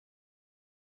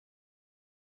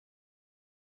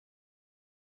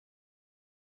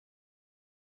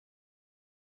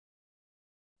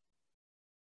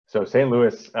So St.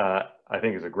 Louis, I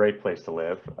think, is a great place to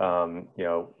live.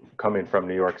 Coming from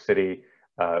New York City,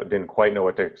 didn't quite know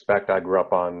what to expect. I grew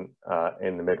up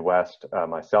in the Midwest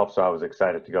myself, so I was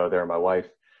excited to go there. My wife,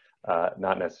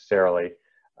 not necessarily,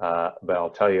 but I'll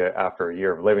tell you, after a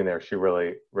year of living there, she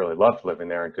really, really loved living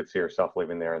there and could see herself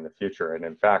living there in the future. And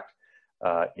in fact,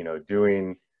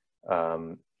 living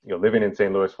in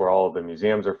St. Louis, where all of the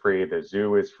museums are free, the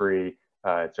zoo is free.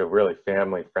 It's a really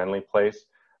family-friendly place.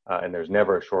 And there's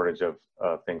never a shortage of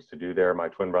things to do there. My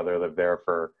twin brother lived there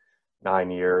for 9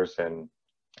 years and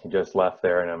he just left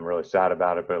there, and I'm really sad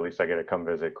about it, but at least I get to come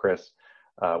visit Chris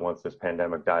once this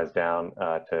pandemic dies down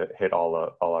to hit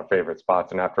all our favorite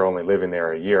spots. And after only living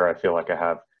there a year, I feel like I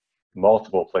have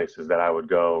multiple places that I would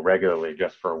go regularly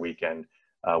just for a weekend,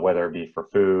 whether it be for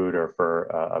food or for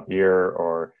a beer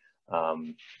or,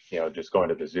 just going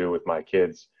to the zoo with my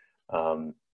kids.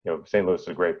 St. Louis is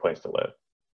a great place to live.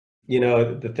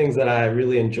 The things that I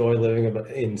really enjoy living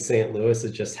in St. Louis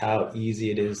is just how easy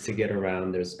it is to get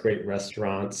around. There's great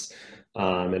restaurants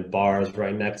and bars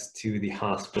right next to the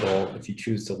hospital. If you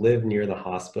choose to live near the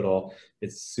hospital,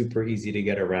 it's super easy to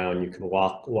get around. You can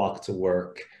walk to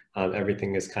work.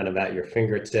 Everything is kind of at your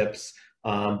fingertips.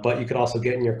 But you could also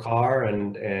get in your car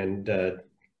and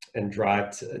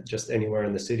drive to just anywhere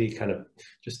in the city, kind of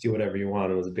just do whatever you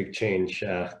want. It was a big change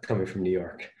coming from New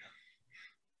York.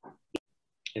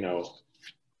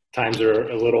 Times are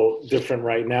a little different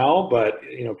right now, but,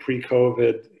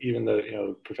 pre-COVID, even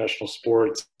the, professional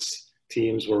sports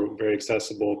teams were very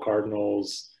accessible.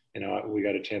 Cardinals, we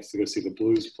got a chance to go see the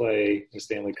Blues play, the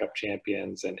Stanley Cup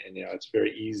champions. And it's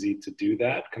very easy to do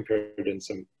that compared to in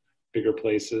some bigger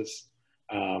places.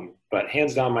 But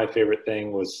hands down, my favorite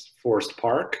thing was Forest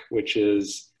Park, which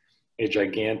is a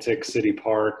gigantic city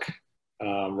park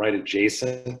right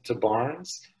adjacent to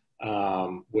Barnes.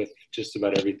 With just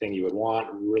about everything you would want.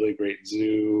 Really great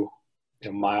zoo,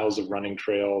 miles of running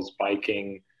trails,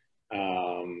 biking,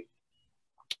 and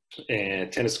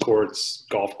tennis courts,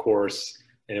 golf course.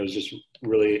 And it was just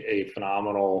really a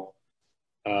phenomenal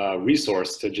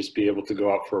resource to just be able to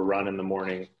go out for a run in the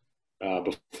morning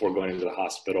before going into the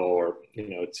hospital, or,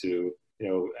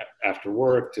 after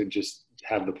work, to just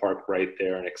have the park right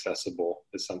there and accessible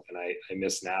is something I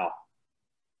miss now.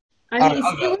 I mean,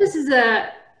 St. Louis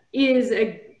is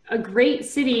a great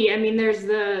city. I mean, there's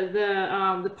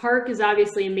the park is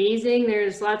obviously amazing.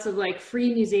 There's lots of like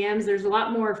free museums. There's a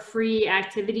lot more free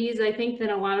activities, I think, than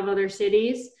a lot of other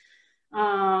cities.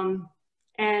 And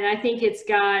I think it's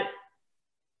got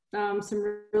some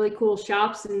really cool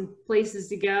shops and places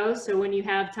to go. So when you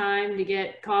have time to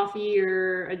get coffee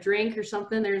or a drink or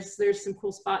something, there's some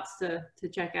cool spots to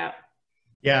check out.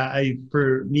 Yeah,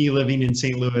 for me living in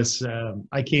St. Louis,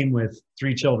 I came with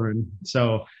 3 children.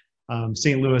 So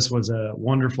St. Louis was a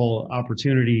wonderful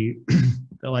opportunity.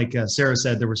 Like Sarah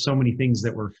said, there were so many things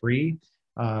that were free,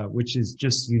 which is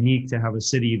just unique to have a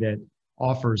city that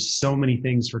offers so many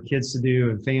things for kids to do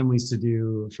and families to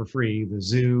do for free. The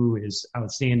zoo is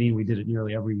outstanding. We did it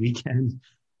nearly every weekend.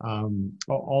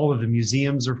 All of the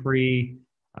museums are free.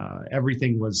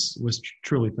 Everything was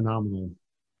truly phenomenal.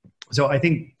 So I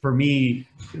think for me,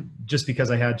 just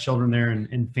because I had children there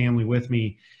and family with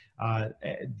me,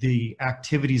 the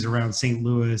activities around St.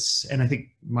 Louis, and I think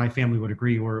my family would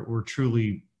agree, were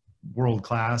truly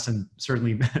world-class and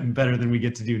certainly better than we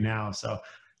get to do now. So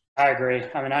I agree.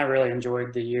 I mean, I really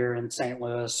enjoyed the year in St.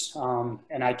 Louis.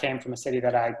 And I came from a city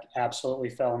that I absolutely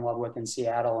fell in love with in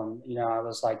Seattle. And, I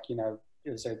was like, it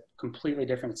was a completely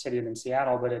different city than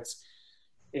Seattle, but it's,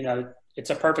 it's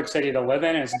a perfect city to live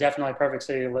in. And it's definitely a perfect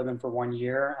city to live in for 1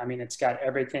 year. I mean, it's got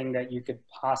everything that you could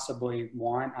possibly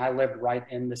want. I lived right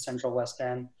in the Central West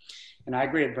End, and I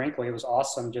agree with Brinkley. It was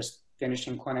awesome just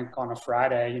finishing clinic on a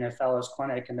Friday, fellows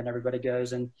clinic, and then everybody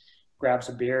goes and grabs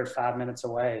a beer 5 minutes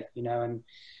away, and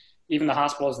even the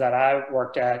hospitals that I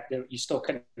worked at, you still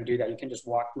couldn't do that. You can just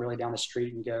walk really down the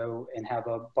street and go and have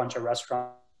a bunch of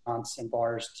restaurants and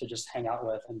bars to just hang out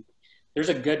with. And there's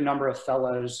a good number of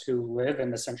fellows who live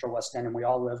in the Central West End, and we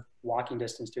all live walking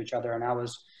distance to each other. And I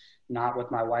was not with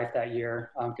my wife that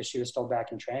year because she was still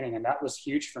back in training. And that was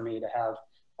huge for me to have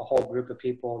a whole group of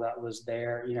people that was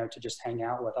there, to just hang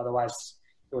out with. Otherwise,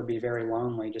 it would be very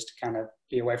lonely just to kind of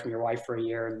be away from your wife for a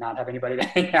year and not have anybody to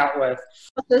hang out with.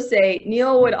 Also say,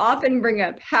 Neil would often bring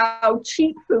up how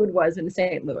cheap food was in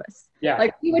St. Louis. Yeah.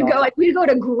 Like we'd go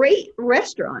to great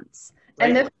restaurants. Right.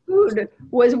 And the food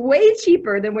was way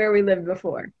cheaper than where we lived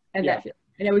before. And and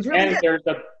it was really good. There's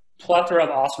a plethora of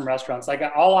awesome restaurants. Like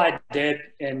all I did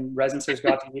in residency was go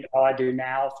out to eat. All I do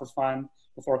now for fun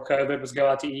before COVID was go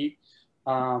out to eat.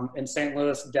 And St.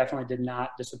 Louis definitely did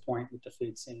not disappoint with the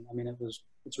food scene. I mean,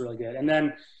 it's really good. And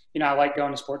then, I like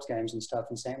going to sports games and stuff,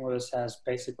 and St. Louis has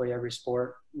basically every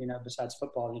sport, besides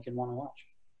football you can want to watch.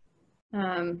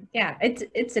 Yeah,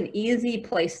 it's an easy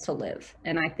place to live.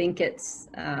 And I think it's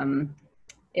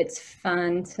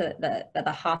fun that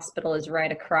the hospital is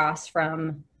right across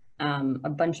from a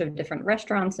bunch of different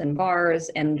restaurants and bars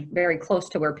and very close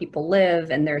to where people live.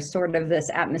 And there's sort of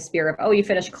this atmosphere of, oh, you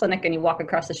finish clinic and you walk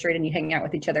across the street and you hang out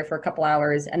with each other for a couple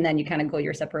hours and then you kind of go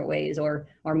your separate ways or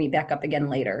meet back up again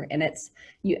later. And I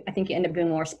think you end up doing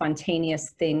more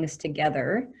spontaneous things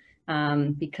together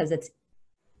because it's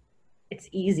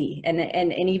easy.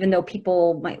 And even though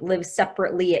people might live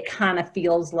separately, it kind of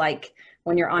feels like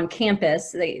when you're on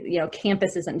campus,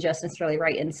 campus isn't just necessarily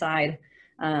right inside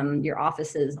your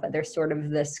offices, but there's sort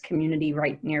of this community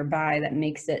right nearby that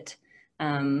makes it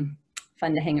fun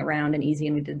to hang around and easy.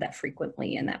 And we did that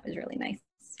frequently, and that was really nice.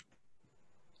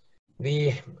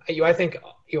 I think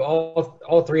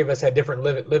all three of us had different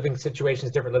living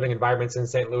situations, different living environments in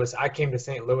St. Louis. I came to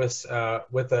St. Louis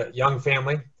with a young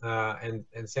family, and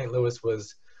St. Louis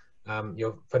was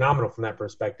phenomenal from that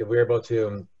perspective. We were able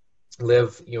to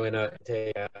live in a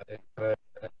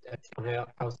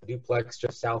townhouse duplex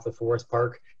just south of Forest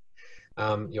Park,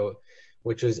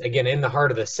 which is again in the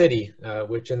heart of the city,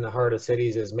 which in the heart of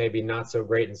cities is maybe not so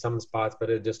great in some spots,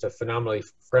 but it's just a phenomenally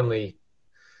friendly,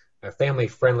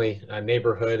 family-friendly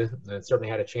neighborhood. And certainly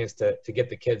had a chance to get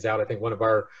the kids out. I think one of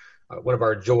our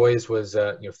joys was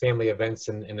family events,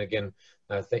 and again,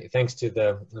 thanks to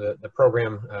the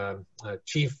program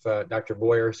chief, Dr.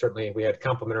 Boyer. Certainly, we had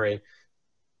complimentary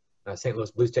St. Louis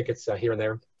Blues tickets here and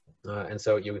there, and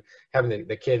so having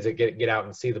the kids that get out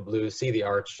and see the Blues, see the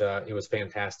Arch, it was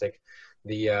fantastic.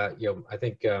 I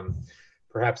think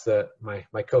perhaps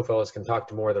my co-fellows can talk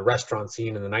to more of the restaurant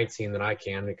scene and the night scene than I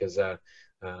can, because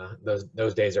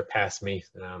those days are past me.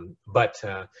 But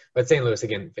St. Louis,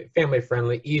 again, family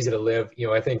friendly, easy to live.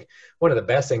 I think one of the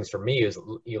best things for me is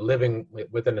living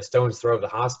within a stone's throw of the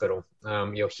hospital.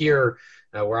 Here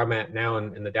where I'm at now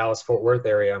in the Dallas-Fort Worth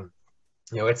area,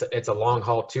 it's a long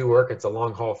haul to work. It's a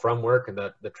long haul from work, and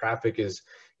the traffic is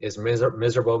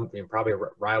miserable. Probably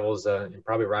rivals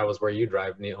where you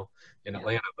drive, Neil, in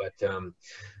Atlanta.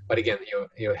 But again,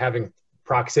 having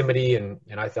proximity and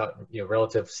I thought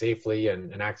relative safely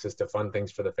and access to fun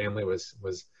things for the family was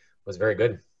very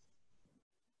good.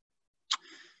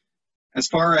 As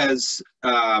far as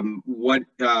what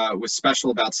was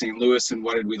special about St. Louis and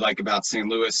what did we like about St.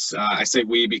 Louis, I say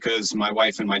we because my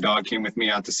wife and my dog came with me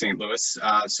out to St. Louis.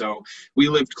 So we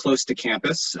lived close to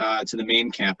campus, to the main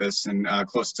campus, and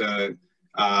close to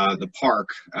the park.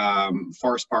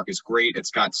 Forest Park is great.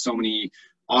 It's got so many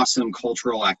awesome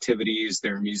cultural activities.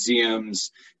 There are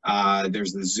museums.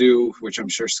 There's the zoo, which I'm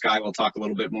sure Sky will talk a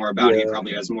little bit more about. Yeah. He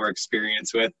probably has more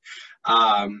experience with.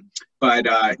 But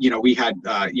we had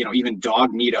even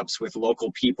dog meetups with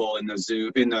local people in the zoo,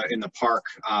 in the park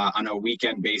on a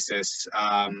weekend basis,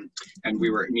 and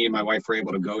me and my wife were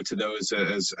able to go to those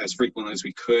as frequently as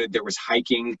we could. There was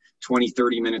hiking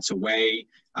 20-30 minutes away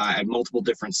at multiple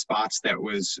different spots that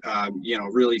was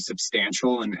really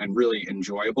substantial and really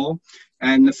enjoyable.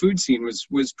 And the food scene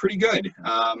was pretty good.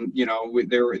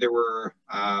 There were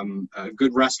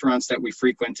good restaurants that we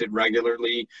frequented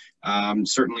regularly.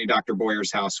 Certainly Dr.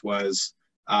 Boyer's house was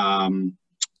a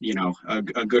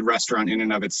good restaurant in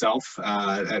and of itself,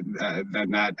 and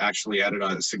that actually added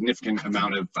a significant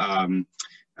amount of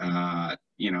a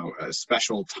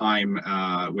special time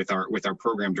with our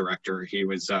program director. He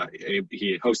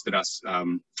hosted us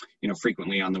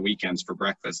frequently on the weekends for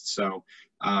breakfast. So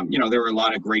there were a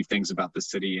lot of great things about the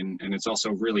city, and it's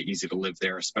also really easy to live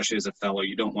there, especially as a fellow.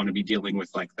 You don't want to be dealing with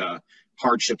like the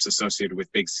hardships associated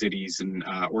with big cities and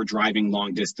or driving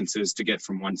long distances to get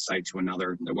from one site to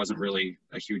another. That wasn't really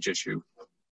a huge issue.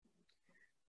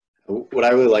 What I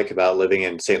really like about living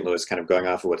in St. Louis, kind of going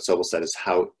off of what Sobel said, is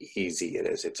how easy it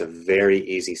is. It's a very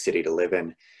easy city to live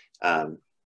in.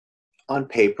 On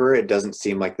paper, it doesn't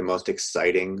seem like the most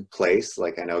exciting place.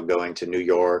 Like I know going to New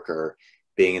York or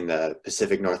being in the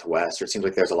Pacific Northwest, or it seems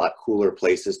like there's a lot cooler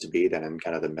places to be than in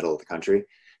kind of the middle of the country.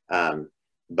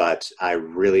 But I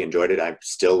really enjoyed it. I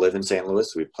still live in St.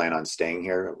 Louis. We plan on staying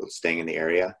here, staying in the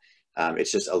area.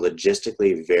 It's just a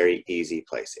logistically very easy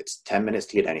place. It's 10 minutes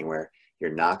to get anywhere. You're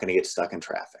not going to get stuck in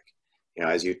traffic.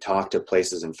 As you talk to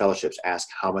places and fellowships, ask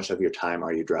how much of your time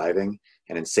are you driving?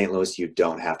 And in St. Louis, you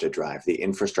don't have to drive. The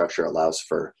infrastructure allows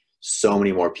for so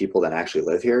many more people than actually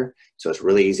live here. So it's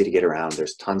really easy to get around.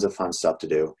 There's tons of fun stuff to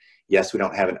do. Yes, we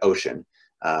don't have an ocean,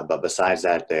 but besides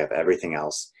that, they have everything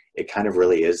else. It kind of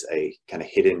really is a kind of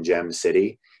hidden gem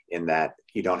city in that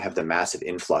you don't have the massive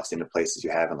influx into places you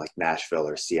have in like Nashville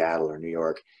or Seattle or New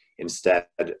York. Instead,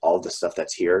 all the stuff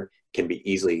that's here can be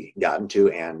easily gotten to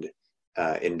and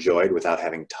enjoyed without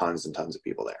having tons and tons of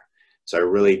people there. So I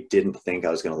really didn't think I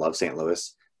was going to love St.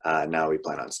 Louis. Now we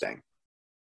plan on staying.